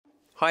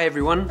Hi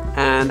everyone,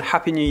 and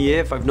Happy New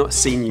Year if I've not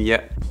seen you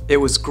yet. It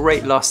was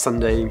great last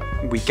Sunday.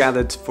 We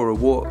gathered for a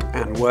walk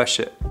and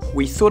worship.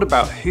 We thought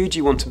about who do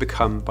you want to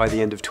become by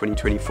the end of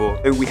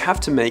 2024. So we have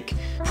to make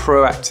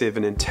proactive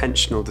and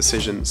intentional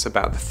decisions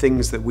about the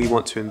things that we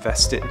want to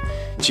invest in.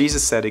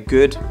 Jesus said a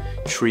good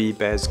tree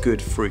bears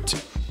good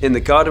fruit. In the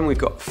garden we've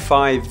got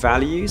 5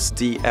 values,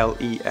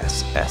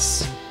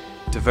 DLESS.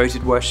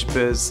 Devoted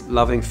worshippers,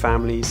 loving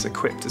families,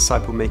 equipped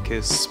disciple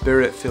makers,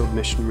 spirit-filled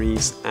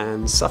missionaries,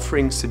 and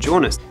suffering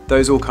sojourners.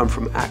 Those all come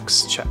from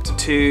Acts chapter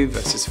 2,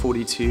 verses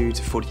 42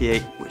 to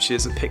 48, which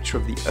is a picture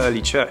of the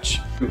early church.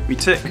 We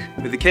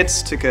with the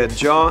kids, took a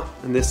jar,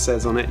 and this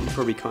says on it, you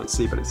probably can't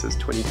see, but it says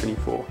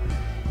 2024.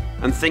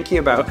 I'm thinking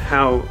about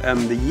how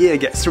the year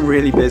gets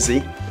really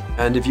busy,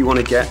 and if you want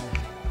to get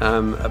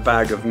a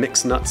bag of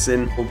mixed nuts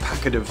in, or a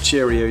packet of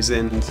Cheerios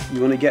in, and you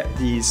want to get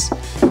these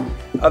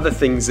other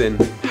things in.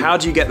 How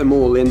do you get them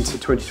all into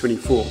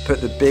 2024? Put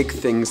the big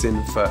things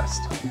in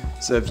first.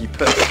 So if you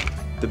put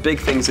the big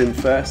things in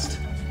first,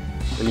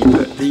 and you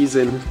put these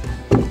in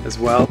as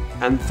well,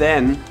 and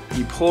then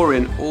you pour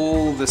in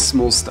all the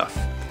small stuff,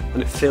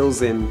 and it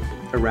fills in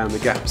around the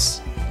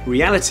gaps.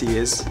 Reality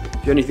is,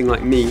 if you're anything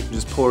like me,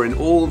 just pour in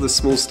all the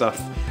small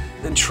stuff,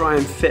 and try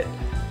and fit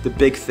the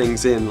big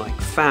things in, like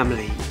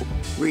family,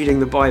 reading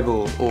the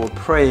Bible, or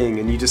praying,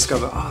 and you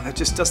discover, oh, there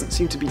just doesn't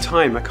seem to be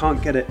time, I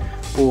can't get it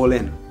all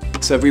in.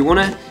 So if we want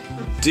to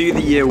do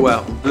the year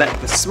well, let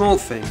the small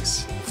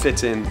things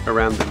fit in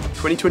around them.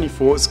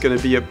 2024 is going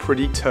to be a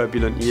pretty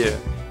turbulent year,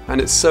 and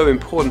it's so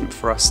important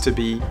for us to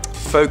be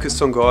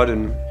focused on God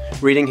and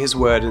reading His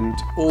Word and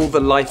all the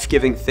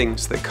life-giving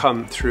things that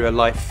come through a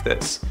life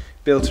that's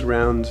built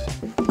around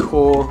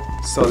core,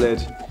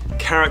 solid,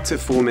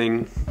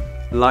 character-forming,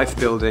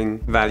 life-building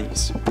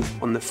values.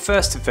 On the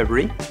 1st of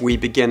February, we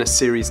begin a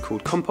series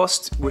called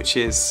Compost, which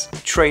is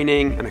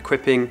training and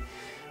equipping,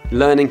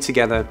 learning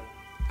together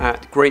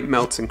at Great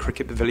Melton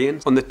Cricket Pavilion.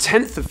 On the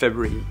 10th of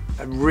February,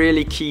 a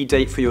really key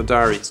date for your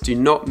diaries, do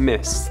not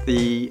miss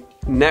the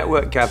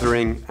network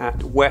gathering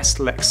at West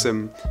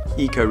Lexham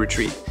Eco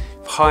Retreat.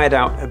 I've hired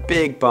out a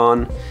big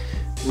barn,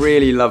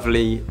 really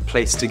lovely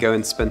place to go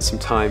and spend some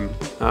time.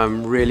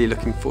 I'm really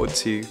looking forward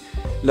to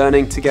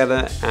learning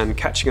together and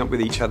catching up with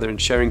each other and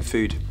sharing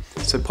food.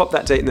 So pop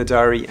that date in the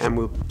diary and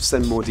we'll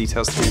send more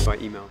details to you by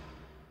email.